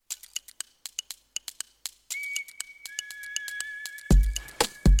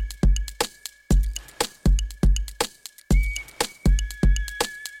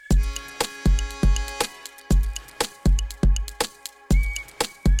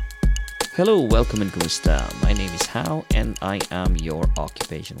Hello, welcome and kumusta. My name is Hao and I am your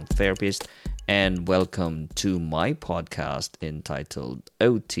occupational therapist, and welcome to my podcast entitled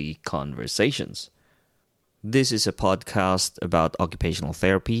OT Conversations. This is a podcast about occupational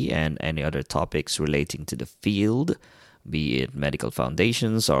therapy and any other topics relating to the field, be it medical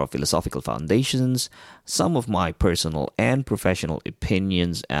foundations or philosophical foundations, some of my personal and professional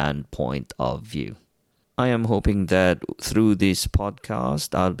opinions and point of view. I am hoping that through this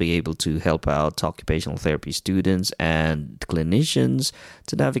podcast, I'll be able to help out occupational therapy students and clinicians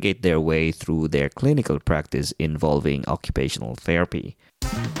to navigate their way through their clinical practice involving occupational therapy.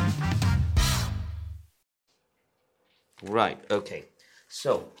 Right, okay.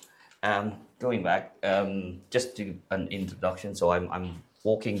 So, going back, just to an introduction. So I'm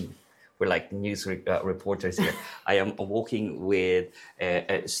walking. We're like news reporters here. I am walking with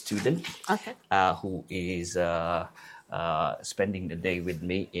a student who is spending the day with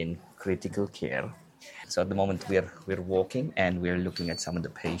me in critical care. So at the moment we're walking and we're looking at some of the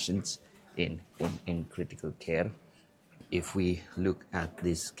patients in critical care. If we look at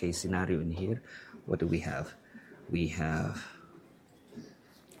this case scenario in here, what do we have? We have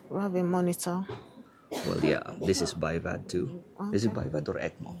a monitor. Well, yeah, this is BIVAD too. Is it BIVAD or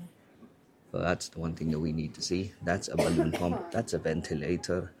ECMO? Well, that's the one thing that we need to see. That's a balloon pump. That's a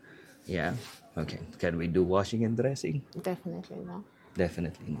ventilator. Yeah. Okay. Can we do washing and dressing? Definitely not.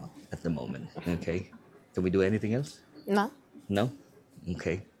 Definitely not at the moment. Okay. Can we do anything else? No. No?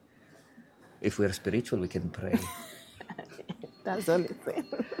 Okay. If we're spiritual, we can pray. That's the only thing.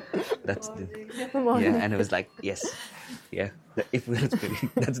 That's the yeah. And I was like, yes, yeah. If we're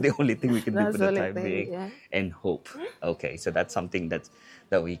spiritual, that's the only thing we can do for the time being, yeah. And hope. Okay. So that's something that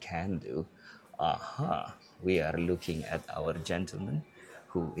we can do. We are looking at our gentleman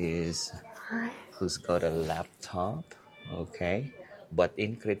who's got a laptop, okay, but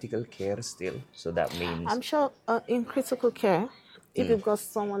in critical care still. So that means I'm sure in critical care, if you've got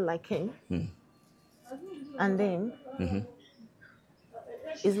someone like him, and then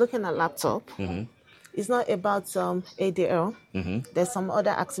he's looking at laptop. It's not about ADL. There's some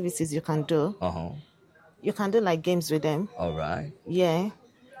other activities you can do. You can do like games with them. All right. Yeah,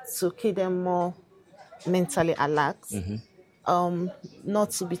 to keep them more mentally alert.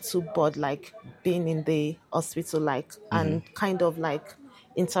 Not to be too bored, like being in the hospital, like and kind of like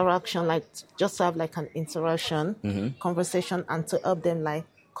interaction, like just to have like an interaction, conversation, and to help them like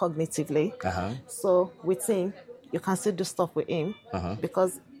cognitively. So with him, you can still do stuff with him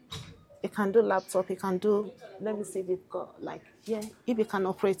because he can do laptop. He can do. Let me see if we've got like if he can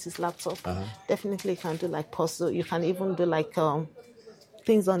operate his laptop, definitely he can do like puzzle. You can even do like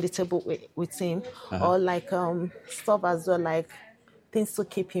things on the table with him, or like stuff as well, like things to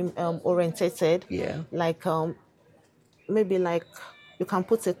keep him orientated. Yeah. Like maybe like you can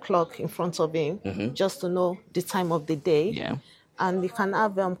put a clock in front of him just to know the time of the day. Yeah. And you can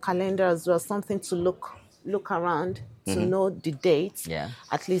have calendar as well, something to look around to know the date. Yeah.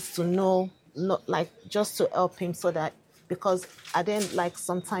 At least to know, not like just to help him so that, because I didn't like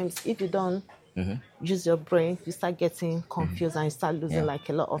sometimes if you don't use your brain, you start getting confused and you start losing like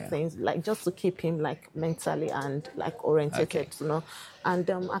a lot of things, like just to keep him like mentally and like orientated, and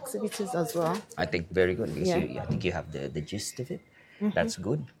activities as well. I think very good because I think you have the gist of it. That's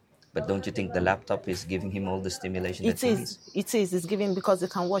good. But don't you think the laptop is giving him all the stimulation that he needs? It is. It's giving because he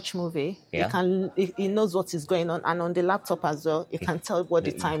can watch movie. Yeah. He knows what is going on, and on the laptop as well, he can tell what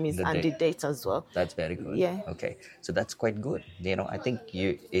the time is and the date as well. That's very good. Yeah. Okay. So that's quite good. I think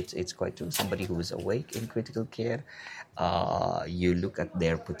it's quite true. Somebody who is awake in critical care, you look at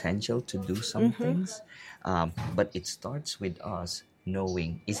their potential to do some things, but it starts with us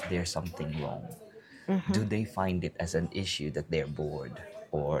knowing, is there something wrong? Do they find it as an issue that they're bored?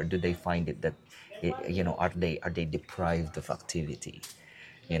 Or do they find it that, are they deprived of activity?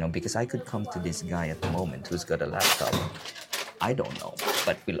 Because I could come to this guy at the moment who's got a laptop. I don't know,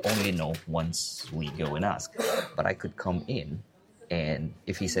 but we'll only know once we go and ask. But I could come in, and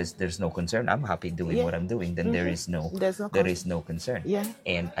if he says there's no concern, I'm happy doing what I'm doing. Then there is no concern. Yeah.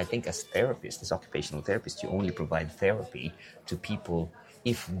 And I think as therapists, as occupational therapists, you only provide therapy to people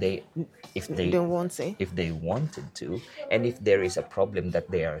if they wanted to, and if there is a problem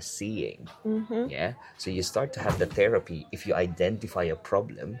that they are seeing. So you start to have the therapy if you identify a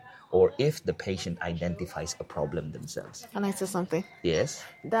problem, or if the patient identifies a problem themselves. Can I say something? Yes.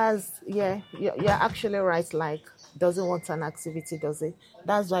 You're actually right. Like, doesn't want an activity, does it?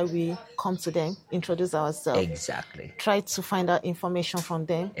 That's why we come to them, introduce ourselves. Exactly. Try to find out information from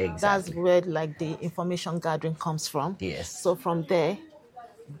them. Exactly. That's where like the information gathering comes from. Yes. So from there,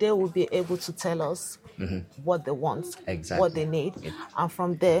 they will be able to tell us what they want, Exactly. what they need. And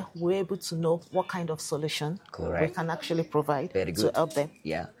from there, we're able to know what kind of solution Correct. we can actually provide Very to good. help them.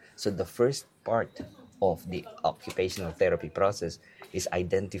 Yeah. So the first part of the occupational therapy process is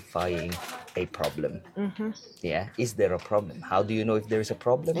identifying a problem. Yeah. Is there a problem? How do you know if there is a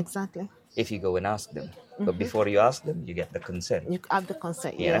problem? Exactly. If you go and ask them. But before you ask them, you get the consent. You have the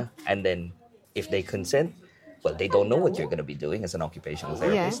consent, Yeah. And then if they consent, well, they don't know what you're going to be doing as an occupational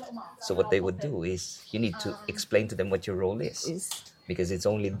therapist. So what they would do is you need to explain to them what your role is. Because it's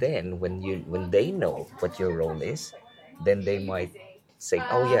only then when they know what your role is, then they might say,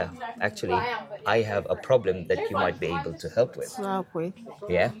 oh yeah, actually I have a problem that you might be able to help with.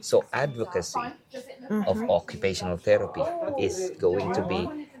 Yeah. So advocacy of occupational therapy is going to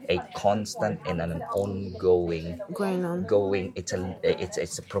be a constant and an ongoing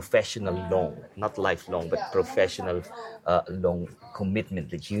it's a professional long, not lifelong, but professional long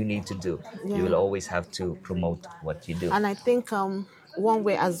commitment that you need to do. You will always have to promote what you do. And I think one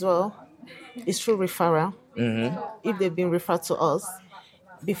way as well is through referral. If they've been referred to us,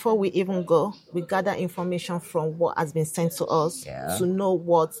 before we even go, we gather information from what has been sent to us to know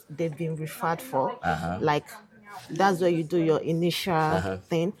what they've been referred for. Like, that's where you do your initial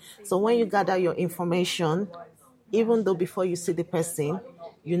thing. So when you gather your information, even though before you see the person,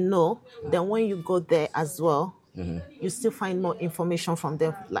 you know, then when you go there as well, you still find more information from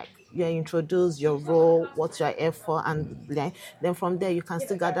them, like you introduce your role, what you are here for, and then from there you can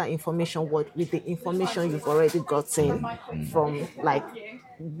still gather information with the information you've already gotten from like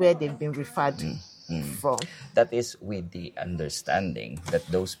where they've been referred from. That is with the understanding that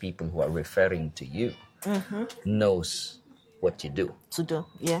those people who are referring to you knows what you do.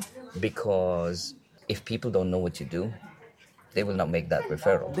 Because if people don't know what you do, they will not make that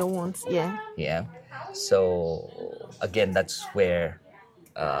referral. They won't, Yeah. So again, that's where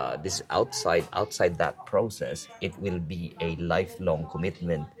this outside that process, it will be a lifelong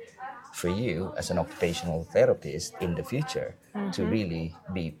commitment for you as an occupational therapist in the future to really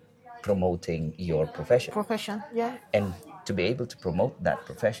be promoting your profession. And to be able to promote that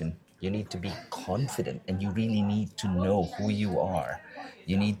profession, you need to be confident, and you really need to know who you are.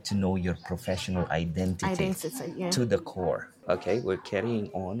 You need to know your professional identity to the core. Okay, we're carrying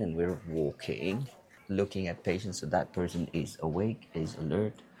on and we're walking, looking at patients. So that person is awake, is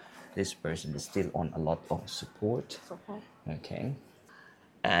alert. This person is still on a lot of support. Okay.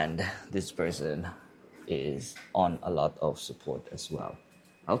 And this person is on a lot of support as well.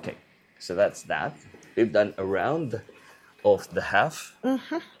 Okay, so that's that. We've done a round of the half.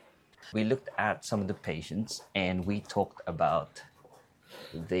 We looked at some of the patients and we talked about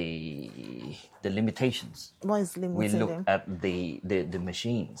the limitations. What is limiting We looked them? at the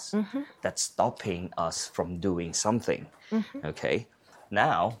machines that's stopping us from doing something. Okay,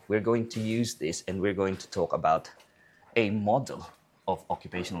 now we're going to use this and we're going to talk about a model of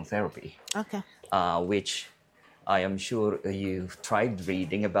occupational therapy. Which I am sure you've tried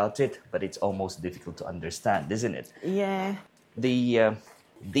reading about it, but it's almost difficult to understand, isn't it? Yeah.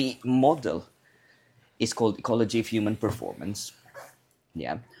 The model is called Ecology of Human Performance.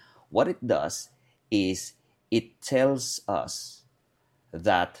 Yeah. What it does is it tells us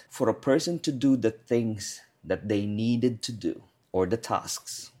that for a person to do the things that they needed to do, or the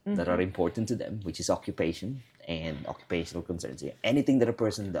tasks that are important to them, which is occupation and occupational concerns, anything that a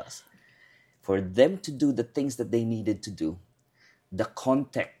person does, for them to do the things that they needed to do, the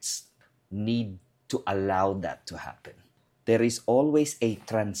context need to allow that to happen. There is always a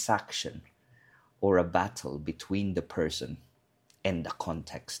transaction or a battle between the person and the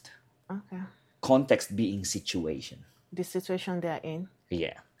context. Context being situation. The situation they are in.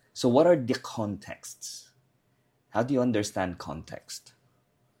 Yeah. So what are the contexts? How do you understand context?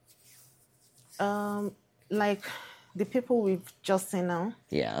 Like the people we've just seen now.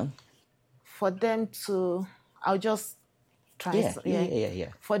 Yeah. For them to, I'll just try. Yeah.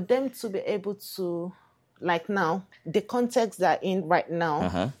 For them to be able to, like now, the context they're in right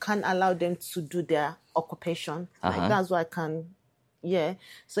now can allow them to do their occupation. Like that's what I can,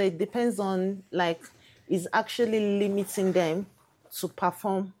 So it depends on, like, it's actually limiting them to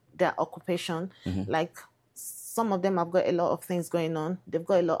perform their occupation. Like, some of them have got a lot of things going on. They've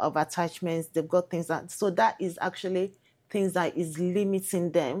got a lot of attachments. They've got things that, so that is actually things that is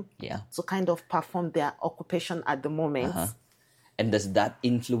limiting them to kind of perform their occupation at the moment. And does that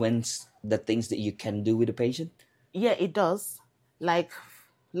influence the things that you can do with the patient? Yeah, it does. Like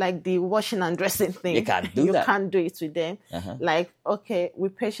the washing and dressing thing. You can't do that. You can't do it with them. Like, okay,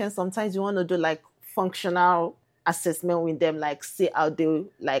 with patients, sometimes you want to do like functional assessment with them, like see how they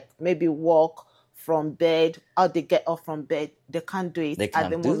like maybe walk from bed, how they get up from bed. They can't do it at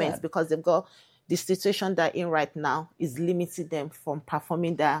the moment because they've got the situation they're in right now is limiting them from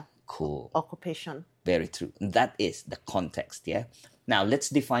performing their Cool. occupation. Very true. That is the context, yeah? Now, let's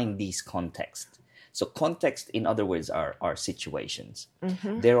define these contexts. So context, in other words, are situations.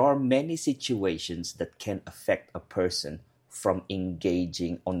 There are many situations that can affect a person from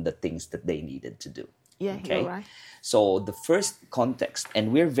engaging on the things that they needed to do. Yeah, Okay? you're right. So the first context,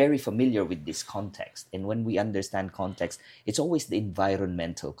 and we're very familiar with this context, and when we understand context, it's always the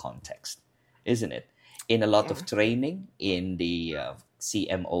environmental context, isn't it? In a lot of training, in the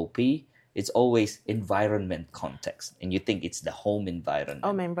CMOP, it's always environment context, and you think it's the home environment.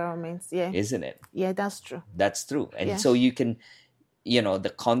 Home environments, yeah. Isn't it? Yeah, that's true. That's true. And so you can,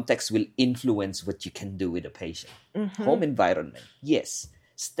 the context will influence what you can do with a patient. Home environment, yes.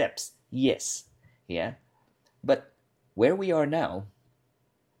 Steps, yes. Yeah. But where we are now,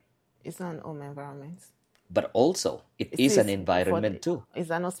 it's not an home environment. But also, it is an environment too. It's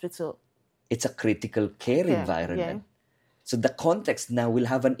an hospital. It's a critical care environment. Yeah. So the context now will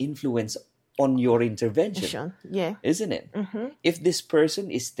have an influence on your intervention. Yeah. Isn't it? If this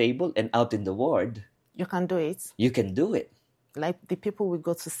person is stable and out in the ward, you can do it. You can do it. Like the people we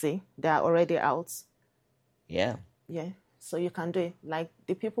go to see, they are already out. Yeah. Yeah. So you can do it. Like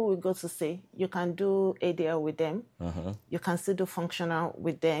the people we go to see, you can do ADL with them. You can still do functional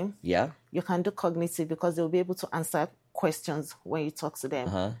with them. Yeah. You can do cognitive because they'll be able to answer questions when you talk to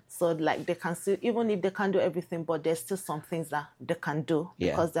them. So like they can still, even if they can't do everything, but there's still some things that they can do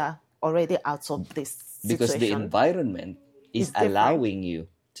because they're already out of this situation. Because the environment is allowing you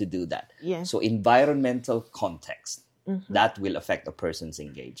to do that. Yeah. So environmental context, that will affect a person's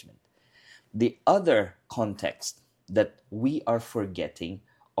engagement. The other context that we are forgetting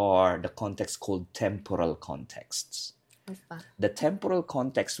are the context called temporal contexts. What's that? The temporal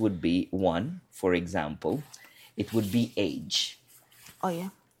context would be one, for example, it would be age. Oh,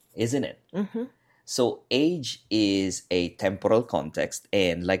 yeah. Isn't it? So age is a temporal context.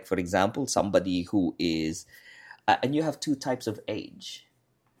 And like, for example, somebody who is, and you have two types of age.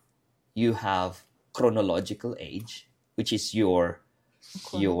 You have chronological age, which is your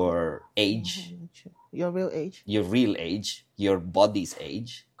age. Your real age. Your real age, your body's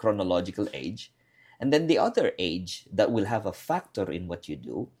age, chronological age. And then the other age that will have a factor in what you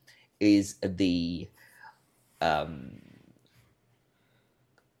do is the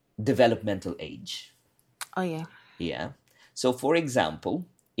developmental age. Oh, yeah. Yeah. So, for example,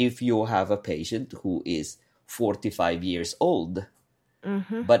 if you have a patient who is 45 years old,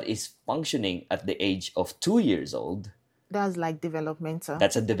 but is functioning at the age of 2 years old, that's like developmental.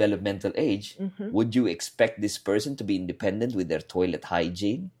 That's a developmental age. Would you expect this person to be independent with their toilet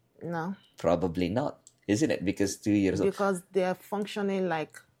hygiene? No. Probably not, isn't it? Because 2 years old. Because they're functioning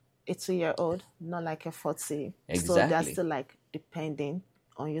like a 2-year-old, not like a 40. Exactly. So they're still like depending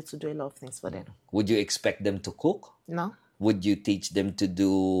on you to do a lot of things for them. Would you expect them to cook? No. Would you teach them to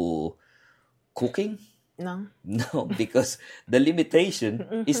do cooking? No. No, because the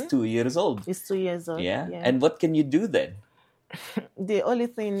limitation is 2 years old. It's 2 years old. Yeah? And what can you do then? The only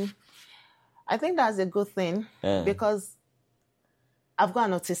thing, I think that's a good thing because I've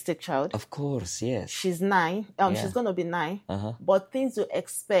got an autistic child. Of course, yes. She's 9. She's going to be 9. But things you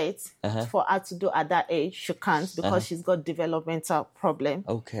expect for her to do at that age, she can't because she's got developmental problem.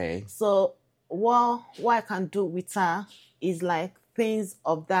 Okay. So what I can do with her is like things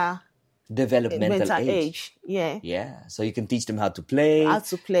of that developmental age. Yeah. So you can teach them how to play.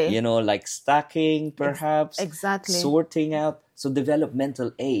 Like stacking, perhaps. Exactly. Sorting out. So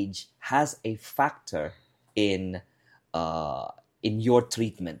developmental age has a factor in your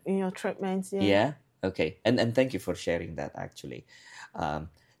treatment. In your treatment, yeah. Yeah? Okay. And thank you for sharing that, actually.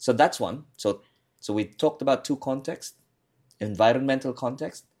 So that's one. So we talked about two contexts. Environmental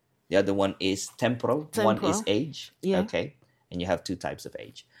context. The other one is temporal. One is age. Yeah. Okay. And you have two types of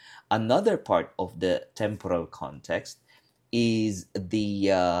age. Another part of the temporal context is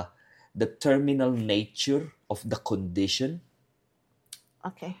the terminal nature of the condition.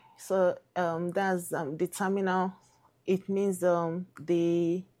 Okay, so that's the terminal. It means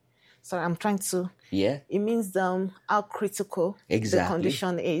Sorry, I'm trying to. Yeah. It means how critical the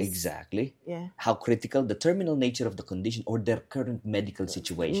condition is. Exactly. Yeah. How critical the terminal nature of the condition or their current medical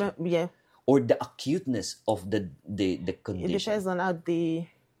situation. Yeah. Or the acuteness of the condition. It depends on how the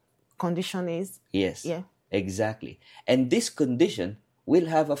condition is. Yes. Yeah. Exactly. And this condition will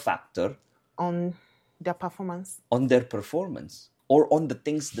have a factor on their performance. On their performance. Or on the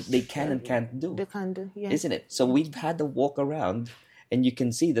things that they can and can't do. They can do, yeah. Isn't it? So we've had a walk around and you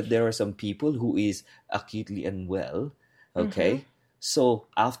can see that there are some people who is acutely unwell. Okay. So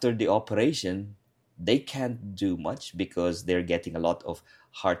after the operation, they can't do much because they're getting a lot of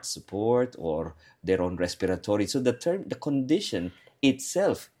heart support or their own respiratory. So the condition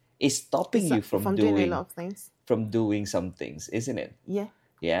itself is stopping you from doing a lot of things. From doing some things, isn't it? Yeah.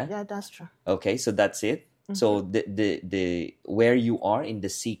 Yeah. Yeah, that's true. Okay, so that's it. So the where you are in the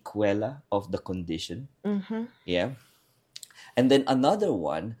sequela of the condition. Yeah. And then another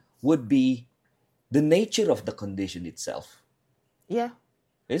one would be the nature of the condition itself. Yeah.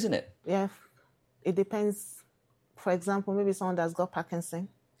 Isn't it? Yeah. It depends. For example, maybe someone that's got Parkinson.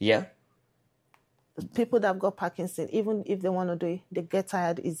 Yeah. People that have got Parkinson, even if they want to do it, they get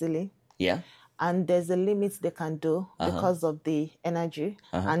tired easily. Yeah. And there's a limit they can do because of the energy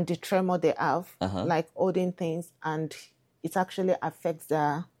and the tremor they have, like holding things, and it actually affects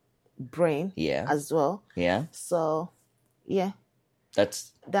their brain as well. Yeah. So, yeah.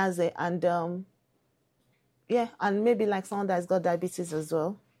 That's it. And, and maybe like someone that's got diabetes as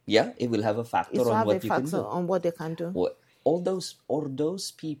well. Yeah, it will have a factor on what you can do. On what they can do. Well, all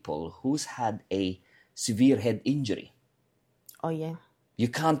those people who's had a severe head injury. Oh, yeah. You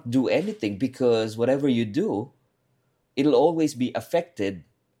can't do anything because whatever you do, it'll always be affected.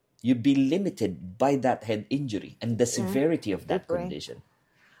 You'd be limited by that head injury and the severity of that condition.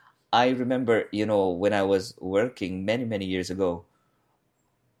 I remember, when I was working many, many years ago,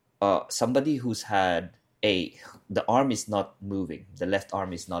 somebody who's had the arm is not moving, the left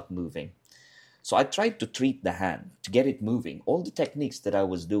arm is not moving. So I tried to treat the hand to get it moving. All the techniques that I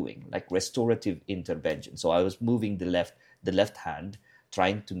was doing, like restorative intervention. So I was moving the left hand,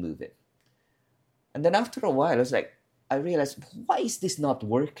 trying to move it. And then after a while, I realized, why is this not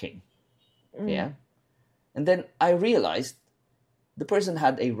working? Yeah. And then I realized the person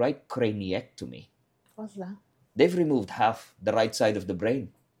had a right craniectomy. What's that? They've removed half the right side of the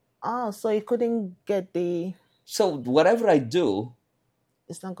brain. Oh, so you couldn't get So whatever I do,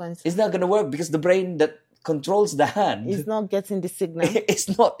 it's not going to work because the brain that controls the hand is not getting the signal.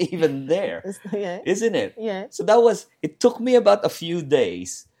 It's not even there. Isn't it? Yeah. So it took me about a few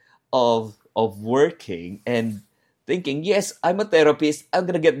days of working and thinking, yes, I'm a therapist. I'm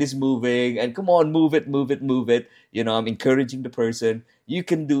going to get this moving and come on, move it. I'm encouraging the person. You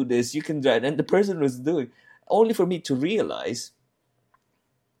can do this. You can do it. And the person was doing, only for me to realize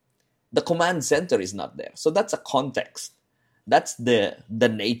the command center is not there. So that's a context. That's the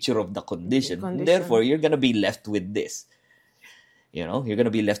nature of the condition. Therefore, you're going to be left with this. You're going to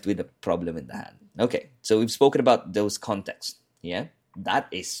be left with a problem in the hand. Okay, so we've spoken about those contexts. Yeah,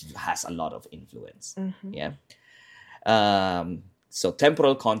 that has a lot of influence. Yeah. So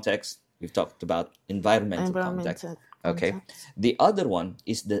temporal context, we've talked about environmental context. Okay. The other one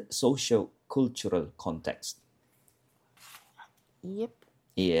is the socio-cultural context. Yep.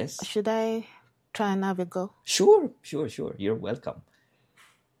 Yes. Should I try and have a go? Sure. You're welcome.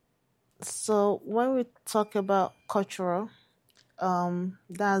 So when we talk about cultural,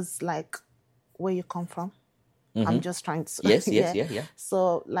 that's like where you come from. I'm just trying to... Yes, yeah.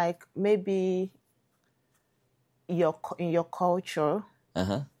 So like maybe in your culture,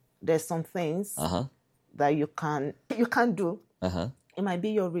 there's some things that you can't do. It might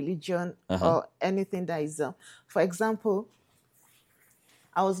be your religion or anything that is... for example,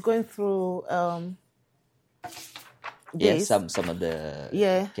 I was going through some of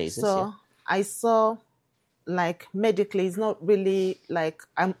the cases. So I saw like medically, it's not really like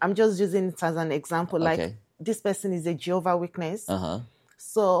I'm just using it as an example. Like this person is a Jehovah Witness,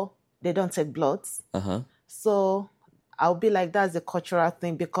 so they don't take bloods. So I'll be like, that's a cultural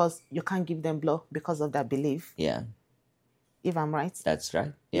thing because you can't give them blood because of that belief. Yeah. If I'm right. That's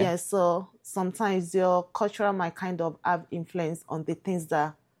right. Yeah. So sometimes your culture might kind of have influence on the things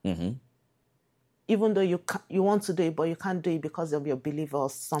that, even though you want to do it, but you can't do it because of your belief or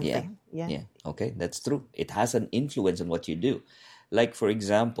something. Yeah. Okay, that's true. It has an influence on what you do. Like, for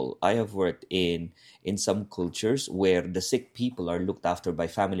example, I have worked in some cultures where the sick people are looked after by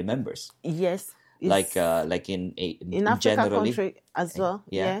family members. Yes. Like in African generally, country as well.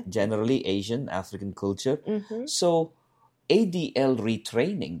 Yeah. Generally Asian, African culture. So ADL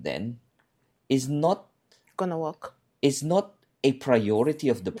retraining then is not gonna work. It's not a priority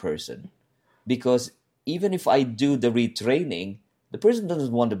of the person, because even if I do the retraining, the person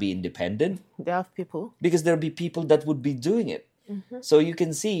doesn't want to be independent. They have people, because there'll be people that would be doing it. So you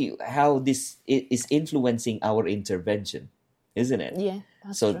can see how this is influencing our intervention, isn't it? Yeah,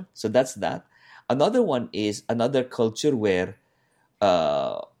 that's true. So that's that. Another one is another culture where,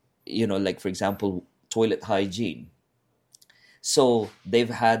 like for example, toilet hygiene. So they've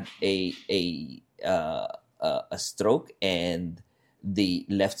had a stroke and the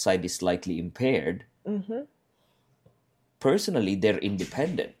left side is slightly impaired. Personally, they're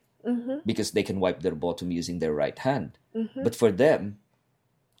independent. because they can wipe their bottom using their right hand. But for them,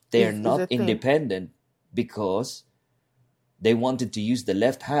 they are not independent because they wanted to use the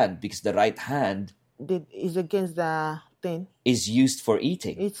left hand because the right hand is against the thing. Is used for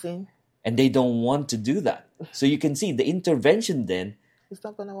eating. And they don't want to do that. So you can see the intervention then. It's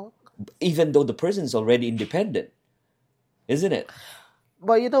not going to work. Even though the person is already independent. Isn't it?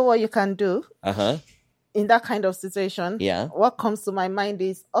 But you know what you can do? Uh-huh. In that kind of situation, what comes to my mind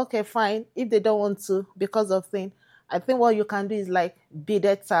is, okay, fine. If they don't want to because of thing, I think what you can do is like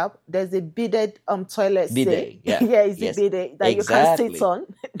beaded tap. There's a beaded toilet. Bidet, yeah. Yeah, it's a bidet that you can sit on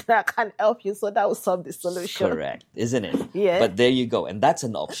that can help you. So that will solve the solution. Correct, isn't it? Yeah. But there you go, and that's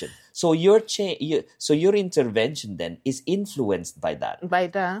an option. So your intervention then is influenced by that. By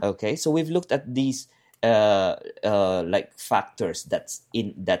that. Okay, so we've looked at these like factors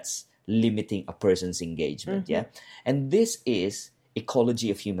that's limiting a person's engagement. Yeah, and this is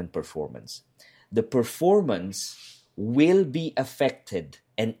ecology of human performance. The performance will be affected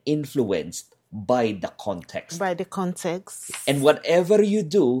and influenced by the context. By the context. And whatever you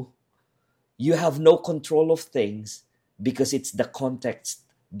do, you have no control of things because it's the context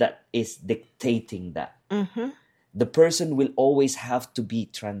that is dictating that. The person will always have to be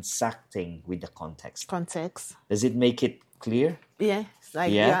transacting with the context. Does it make it clear? Yeah. It's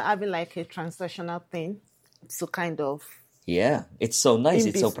like you're having like a transactional thing to kind of... Yeah. It's so nice.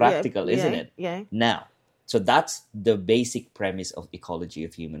 It's so practical, isn't it? Yeah. Now, so that's the basic premise of ecology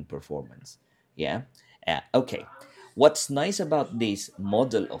of human performance. Yeah. Okay. What's nice about this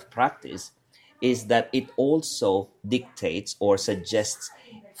model of practice is that it also dictates or suggests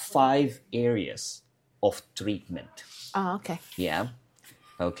 5 areas of treatment. Oh, okay. Yeah.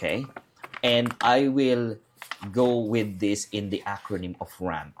 Okay. And I will go with this in the acronym of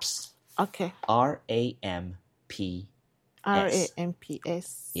RAMPS. Okay. RAMPS.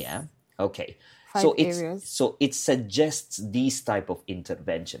 RAMPS. Yeah. Okay. 5 areas. So it suggests these type of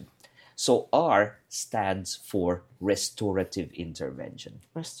intervention. So R stands for restorative intervention.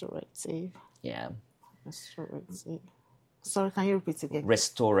 Restorative. Yeah. Restorative. Sorry, can you repeat again?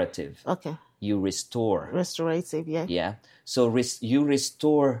 Restorative. Okay. You restore. Restorative, yeah. Yeah. So you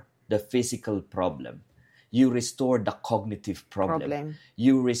restore the physical problem. You restore the cognitive problem.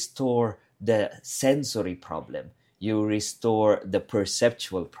 You restore the sensory problem. You restore the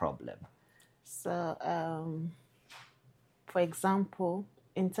perceptual problem. So, for example,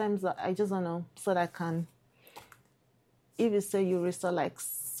 in terms of, I just want to, so that I can, if you say you restore like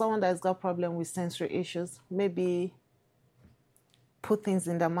someone that's got problem with sensory issues, maybe put things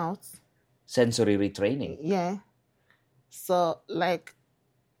in their mouth. Sensory retraining. Yeah. So like,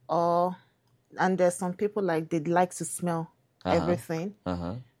 and there's some people like they like to smell everything.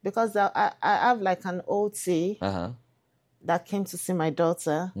 Because I have like an OT that came to see my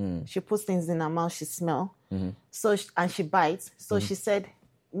daughter. She puts things in her mouth, she smells. So and she bites. So she said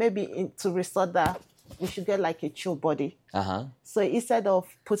maybe to restore that, we should get like a chew body. So instead of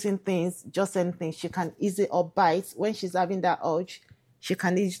putting things, just anything, she can easily or bite when she's having that urge. She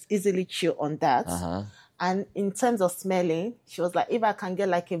can easily chew on that. And in terms of smelling, she was like, if I can get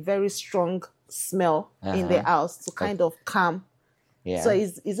like a very strong smell in the house to kind of calm. Yeah. So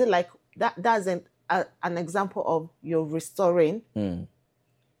is it like that? That's an example of you're restoring.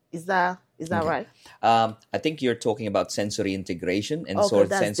 Is that right? I think you're talking about sensory integration and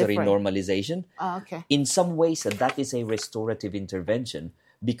sort of sensory normalization. Okay. In some ways, that is a restorative intervention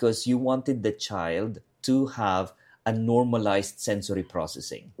because you wanted the child to have a normalized sensory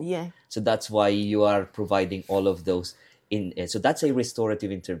processing. Yeah. So that's why you are providing all of those in. So that's a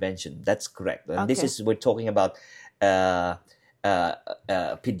restorative intervention. That's correct. And we're talking about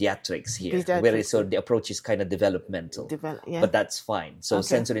pediatrics here, where so the approach is kind of developmental. But that's fine. So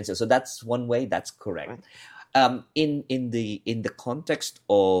sensory. So that's one way. That's correct. Right. In the context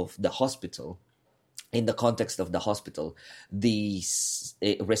of the hospital. In the context of the hospital, the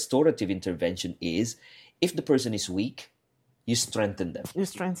restorative intervention is if the person is weak, you strengthen them. You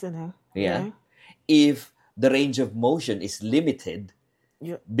strengthen them. Yeah. If the range of motion is limited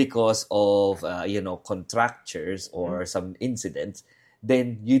because of contractures or some incidents,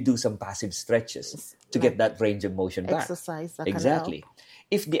 then you do some passive stretches to get that range of motion back. Exercise. Exactly.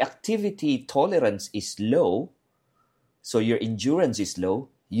 If the activity tolerance is low, so your endurance is low,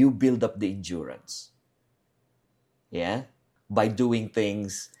 you build up the endurance. Yeah, by doing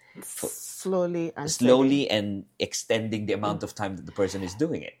things slowly and extending the amount of time that the person is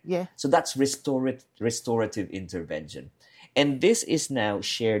doing it. Yeah. So that's restorative intervention. And this is now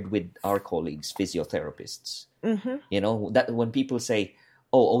shared with our colleagues, physiotherapists. That when people say,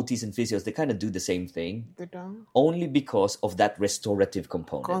 OTs and physios, they kind of do the same thing. They don't. Only because of that restorative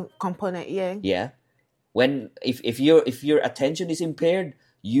component. Component, yeah. Yeah. When if your attention is impaired,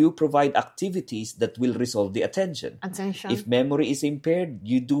 you provide activities that will resolve the attention. If memory is impaired,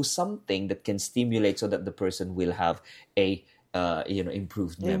 you do something that can stimulate so that the person will have a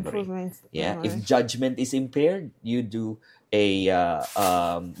improved memory. Yeah. If judgment is impaired, you do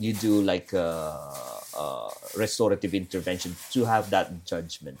restorative intervention to have that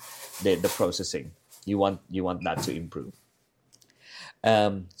judgment, the processing. You want that to improve.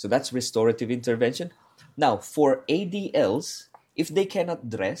 So that's restorative intervention. Now, for ADLs, if they cannot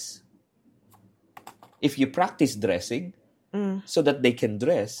dress, if you practice dressing so that they can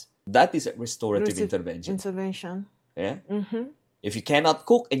dress, that is a restorative intervention. Yeah. Mm-hmm. If you cannot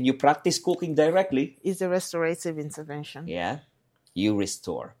cook and you practice cooking directly, it's a restorative intervention. Yeah. You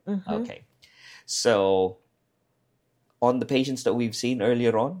restore. Mm-hmm. Okay. So, on the patients that we've seen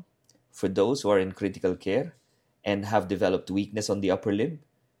earlier on, for those who are in critical care and have developed weakness on the upper limb,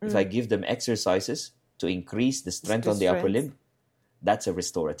 if I give them exercises to increase the strength on the upper limb, that's a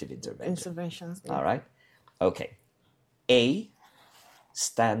restorative intervention. Yeah. All right. Okay. A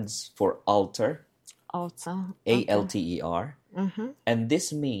stands for alter. Alter. ALTER. Mm-hmm. And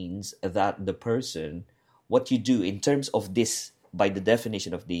this means that the person, what you do in terms of this, by the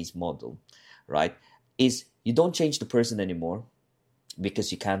definition of this model, right, is you don't change the person anymore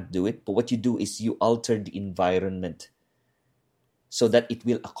because you can't do it. But what you do is you alter the environment so that it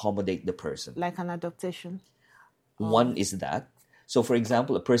will accommodate the person. Like an adaptation. One is that. So, for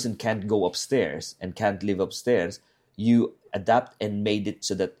example, a person can't go upstairs and can't live upstairs. You adapt and made it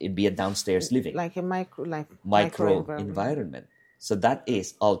so that it be a downstairs living. Like a micro environment. So that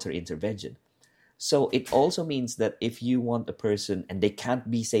is alter intervention. So it also means that if you want a person and they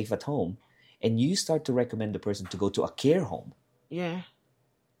can't be safe at home, and you start to recommend the person to go to a care home. Yeah.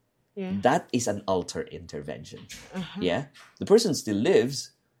 That is an alter intervention. Uh-huh. Yeah. The person still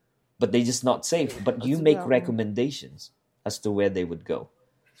lives, but they're just not safe. But you make recommendations as to where they would go.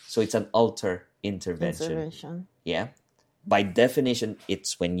 So it's an alter intervention. Yeah. By definition,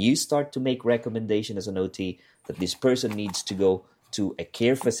 it's when you start to make recommendation as an OT that this person needs to go to a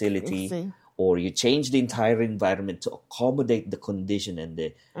care facility, or you change the entire environment to accommodate the condition and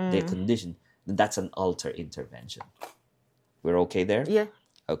the condition, then that's an alter intervention. We're okay there? Yeah.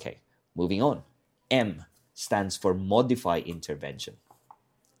 Okay. Moving on. M stands for modify intervention.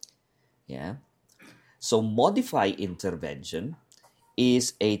 Yeah. So modify intervention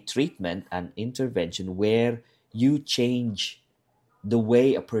is a treatment and intervention where you change the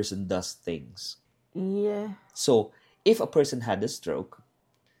way a person does things. Yeah. So if a person had a stroke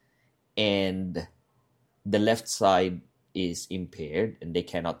and the left side is impaired and they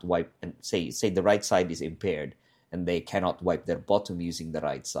cannot wipe, and say the right side is impaired and they cannot wipe their bottom using the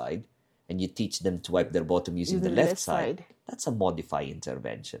right side, and you teach them to wipe their bottom using the left side, that's a modify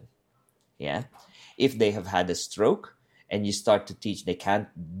intervention. Yeah. If they have had a stroke and you start to teach, they can't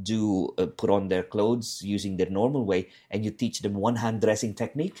put on their clothes using their normal way, and you teach them one-hand dressing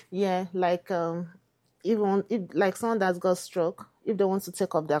technique. Yeah, like even if like someone that's got stroke, if they want to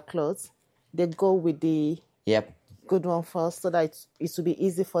take off their clothes, they go with the good one first so that it will be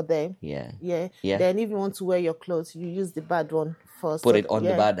easy for them. Yeah. Then if you want to wear your clothes, you use the bad one first. Put it on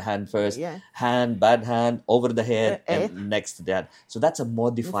the bad hand first. Yeah. Bad hand, over the head, and next to that. So that's a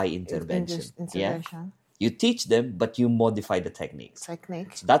modify intervention. Yeah. You teach them, but you modify the techniques. So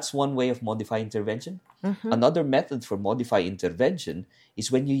that's one way of modify intervention. Mm-hmm. Another method for modify intervention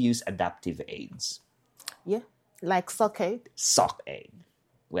is when you use adaptive aids. Yeah, like sock aid. Sock aid.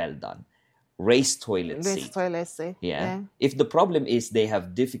 Well done. Raised toilet seat. Yeah. If the problem is they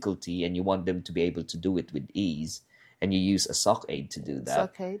have difficulty and you want them to be able to do it with ease, and you use a sock aid to do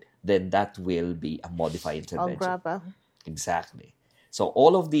that, then that will be a modify intervention. Or grabber. Exactly. So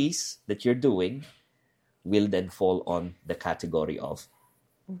all of these that you're doing will then fall on the category of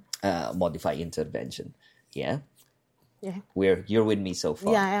modify intervention. Yeah? Yeah. You're with me so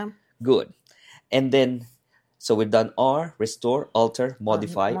far? Yeah, I am. Good. And then, so we've done R, restore, alter,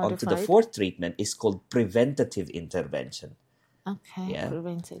 modify. On to the fourth treatment is called preventative intervention. Okay, yeah?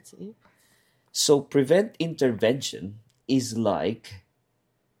 Preventative. So prevent intervention is like,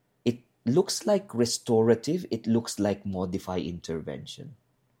 it looks like restorative, it looks like modify intervention.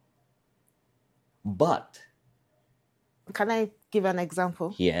 But can I give an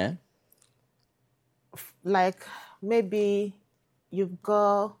example? Yeah. Like maybe you've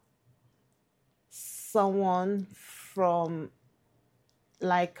got someone from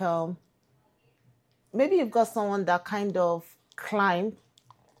like maybe you've got someone that kind of climbed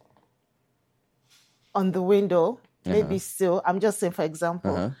on the window maybe still, I'm just saying for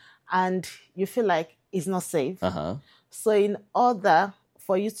example, and you feel like it's not safe. So in order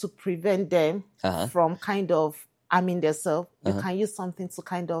for you to prevent them from kind of harming themselves, you can use something to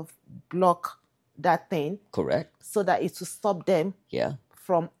kind of block that thing. Correct. So that it will stop them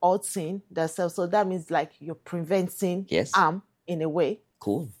from hurting themselves. So that means like you're preventing harm in a way.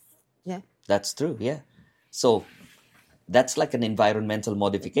 Cool. Yeah. That's true, yeah. So that's like an environmental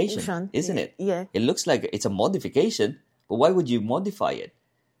modification, isn't it? Yeah. It looks like it's a modification, but why would you modify it?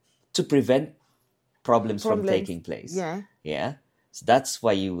 To prevent problems from taking place. Yeah. Yeah. So that's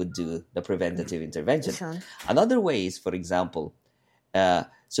why you would do the preventative intervention. Another way is, for example,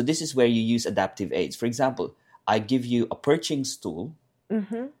 so this is where you use adaptive aids. For example, I give you a perching stool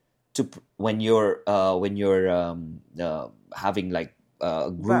to when you're having like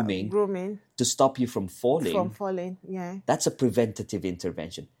grooming to stop you from falling. From falling, yeah. That's a preventative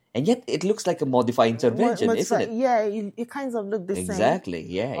intervention. And yet it looks like a modified intervention, isn't it? Yeah, it kind of looks the same. Exactly,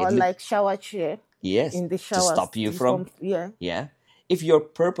 yeah. Or like shower chair. Yes, in the shower. To stop you from... Yeah. If your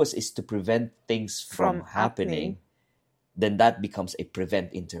purpose is to prevent things from happening, then that becomes a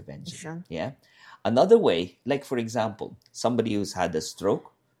prevent intervention. Yeah. Another way, like for example, somebody who's had a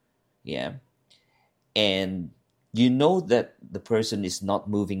stroke, and you know that the person is not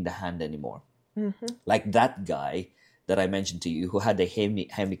moving the hand anymore. Like that guy that I mentioned to you who had a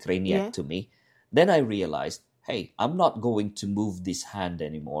hemicraniectomy. Then I realized, hey, I'm not going to move this hand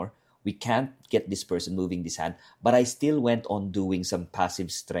anymore. We can't get this person moving this hand. But I still went on doing some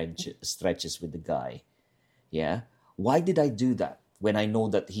passive stretches with the guy. Yeah. Why did I do that when I know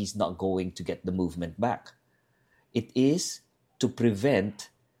that he's not going to get the movement back? It is to prevent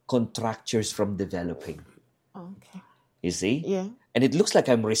contractures from developing. Okay. You see? Yeah. And it looks like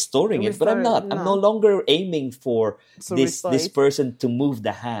I'm restoring it, but I'm not. No. I'm no longer aiming for this person to move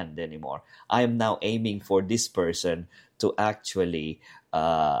the hand anymore. I am now aiming for this person to actually,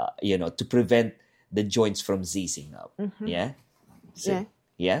 to prevent the joints from seizing up. Yeah? See?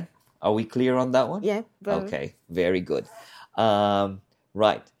 Yeah? Are we clear on that one? Yeah. Okay, very good.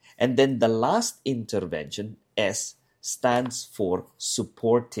 Right. And then the last intervention, S, stands for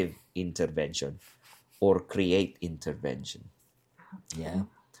supportive intervention or create intervention. Yeah.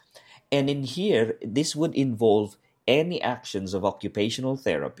 And in here, this would involve any actions of occupational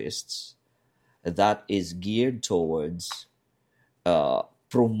therapists that is geared towards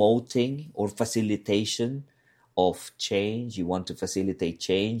promoting or facilitation of change. You want to facilitate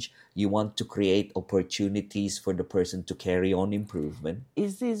change. You want to create opportunities for the person to carry on improvement.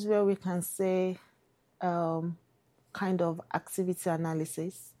 Is this where we can say kind of activity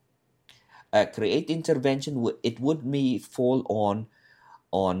analysis? Create intervention, it would fall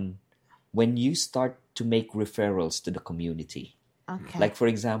on when you start to make referrals to the community. Okay. Like for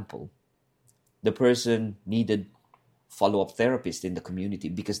example, the person needed follow-up therapist in the community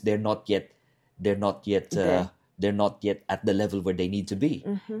because they're not yet at the level where they need to be.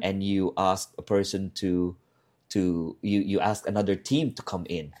 And you ask a person you ask another team to come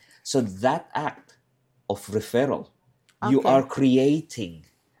in. So that act of referral, you are creating,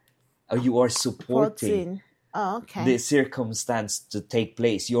 or you are supporting the circumstance to take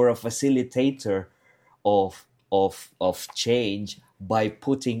place. You're a facilitator of change by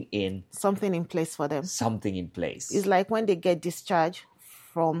putting in something in place for them. Something in place. It's like when they get discharged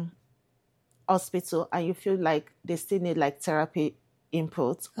from hospital and you feel like they still need like therapy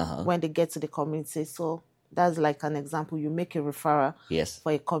input when they get to the community. So that's like an example. You make a referral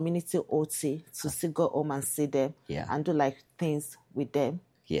for a community OT to still go home and see them and do like things with them.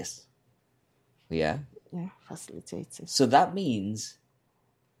 Yes. Yeah. Yeah, facilitating. So that means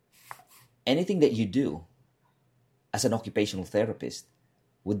anything that you do as an occupational therapist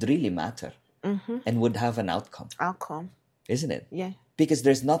would really matter and would have an outcome. Isn't it? Yeah. Because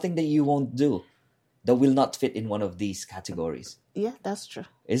there's nothing that you won't do that will not fit in one of these categories. Yeah, that's true.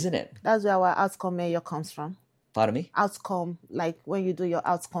 Isn't it? That's where our outcome measure comes from. Pardon me? Outcome, like when you do your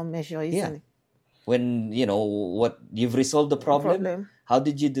outcome measure, isn't it? When, what you've resolved the problem. How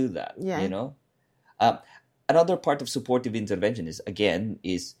did you do that? Yeah. Another part of supportive intervention is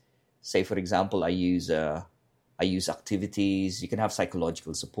say, for example, I use activities. You can have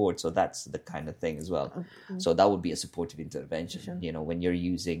psychological support. So that's the kind of thing as well. So that would be a supportive intervention, when you're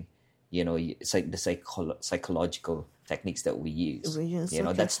using, the psychological techniques that we use.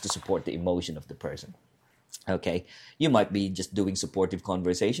 That's to support the emotion of the person. Okay. You might be just doing supportive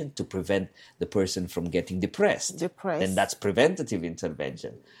conversation to prevent the person from getting depressed. Then that's preventative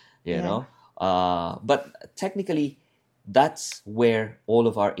intervention, you know. But technically, that's where all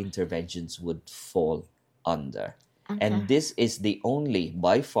of our interventions would fall under. And this is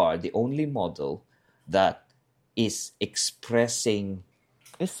by far the only model that is expressing.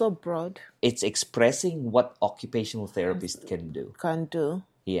 It's so broad. It's expressing what occupational therapist can do. Can do.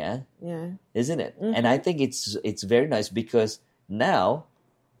 Yeah. Yeah. Isn't it? And I think it's very nice because now,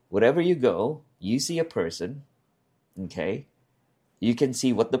 wherever you go, you see a person, okay? You can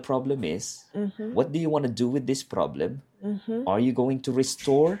see what the problem is. What do you want to do with this problem? Are you going to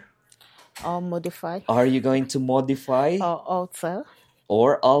restore? Or modify. Are you going to modify? Or alter.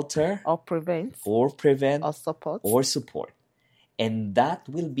 Or alter? Or prevent. Or prevent? Or support. Or support. And that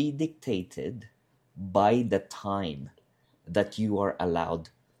will be dictated by the time that you are allowed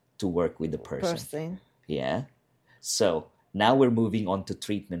to work with the person. Yeah. So now we're moving on to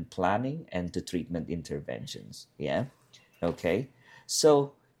treatment planning and to treatment interventions. Yeah. Okay.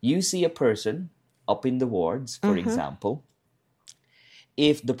 So you see a person up in the wards, for example.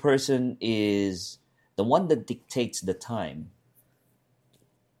 If the person is the one that dictates the time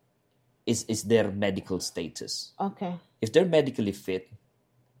is their medical status. Okay. If they're medically fit,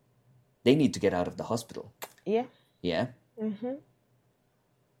 they need to get out of the hospital. Yeah. Yeah.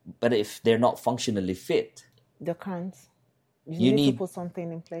 But if they're not functionally fit, they can't. You need to put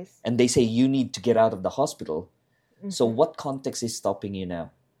something in place. And they say you need to get out of the hospital. So what context is stopping you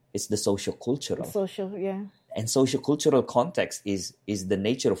now? It's the social-cultural. Social, yeah. And social-cultural context is the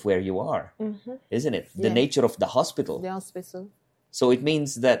nature of where you are, isn't it? The nature of the hospital. The hospital. So it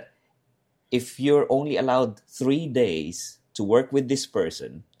means that if you're only allowed 3 days to work with this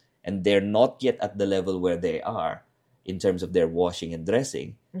person and they're not yet at the level where they are in terms of their washing and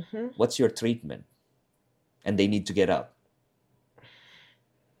dressing, what's your treatment? And they need to get up.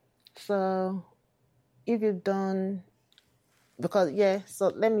 So if you've done, because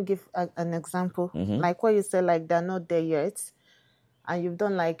so let me give an example. Like what you said, like they're not there yet, and you've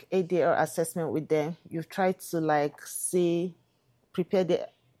done like ADL assessment with them. You've tried to like prepare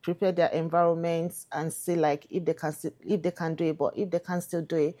their environments and see like if they can do it, but if they can still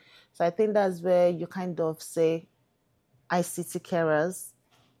do it. So I think that's where you kind of say ICT carers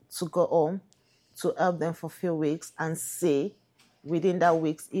to go home to help them for a few weeks and see within that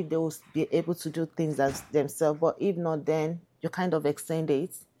weeks if they will be able to do things as themselves. But if not, then you kind of extend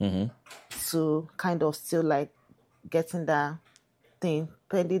it to kind of still like getting that thing,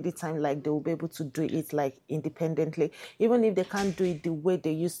 pending the time like they will be able to do it like independently. Even if they can't do it the way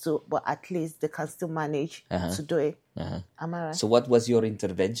they used to, but at least they can still manage to do it. Am I right? So what was your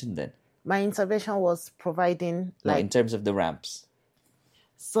intervention then? My intervention was providing like... in terms of the ramps.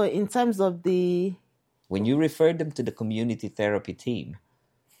 So in terms of the... When you refer them to the community therapy team...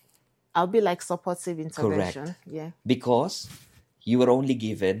 I'll be like supportive intervention. Correct. Yeah. Because you were only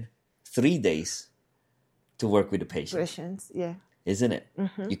given 3 days to work with the patient. Patients, yeah. Isn't it?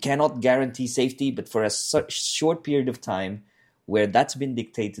 You cannot guarantee safety, but for a short period of time where that's been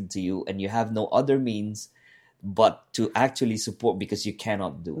dictated to you and you have no other means but to actually support because you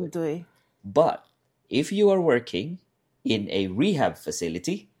cannot do it. But if you are working in a rehab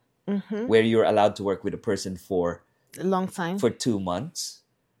facility where you're allowed to work with a person for a long time, for 2 months,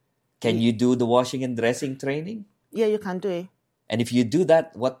 can you do the washing and dressing training? Yeah, you can do it. And if you do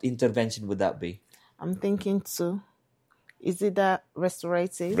that, what intervention would that be? I'm thinking too. Is it that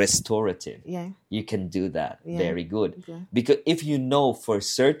restorative? Restorative. Yeah. You can do that. Yeah. Very good. Yeah. Because if you know for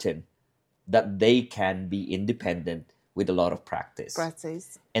certain that they can be independent with a lot of practice.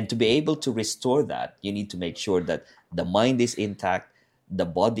 And to be able to restore that, you need to make sure that the mind is intact, the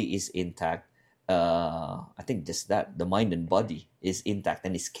body is intact. I think just that, the mind and body is intact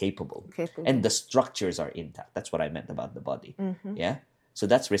and is capable. And the structures are intact. That's what I meant about the body. Yeah. So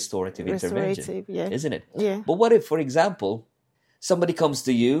that's restorative intervention, isn't it? Yeah. But what if, for example, somebody comes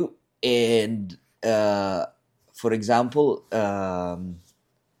to you and, for example,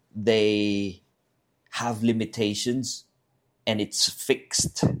 they have limitations and it's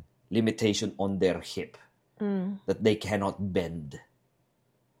fixed limitation on their hip that they cannot bend.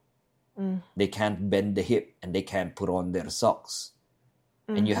 They can't bend the hip and they can't put on their socks.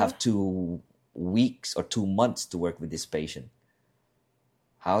 And you have 2 weeks or 2 months to work with this patient.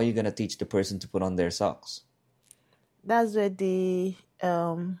 How are you going to teach the person to put on their socks? That's where the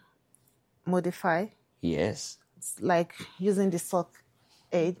modify. Yes. It's like using the sock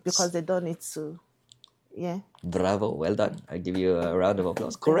aid because they don't need to. Yeah. Bravo. Well done. I give you a round of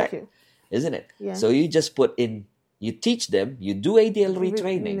applause. Correct. Isn't it? Yeah. So you just put in, you teach them, you do ADL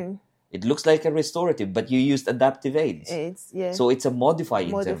retraining. It looks like a restorative, but you used adaptive aids. Yeah. So it's a modified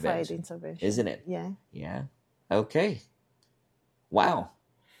intervention. Isn't it? Yeah. Yeah. Okay. Wow.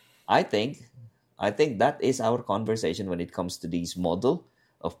 I think that is our conversation when it comes to this model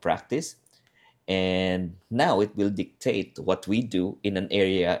of practice. And now it will dictate what we do in an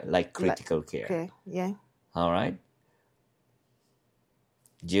area like critical care. Okay, yeah. All right.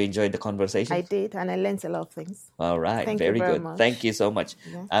 Did you enjoy the conversation? I did, and I learned a lot of things. All right. Thank you Very very good. much. Thank you so much.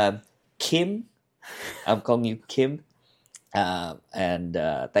 Yeah. Kim, I'm calling you Kim. And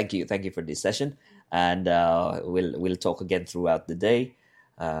thank you for this session. And we'll talk again throughout the day.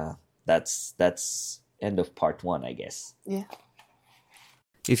 That's end of part 1, I guess. Yeah.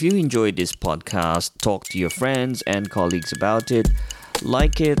 If you enjoyed this podcast, talk to your friends and colleagues about it.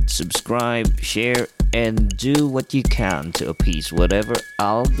 Like it, subscribe, share, and do what you can to appease whatever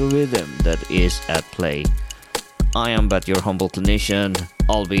algorithm that is at play. I am but your humble clinician,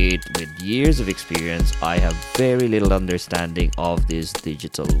 albeit with years of experience, I have very little understanding of this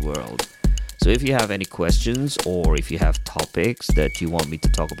digital world. So if you have any questions or if you have topics that you want me to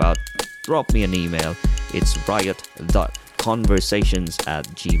talk about, drop me an email. It's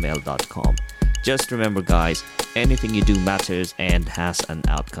riot.conversations@gmail.com. Just remember, guys, anything you do matters and has an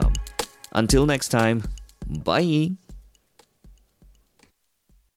outcome. Until next time, bye.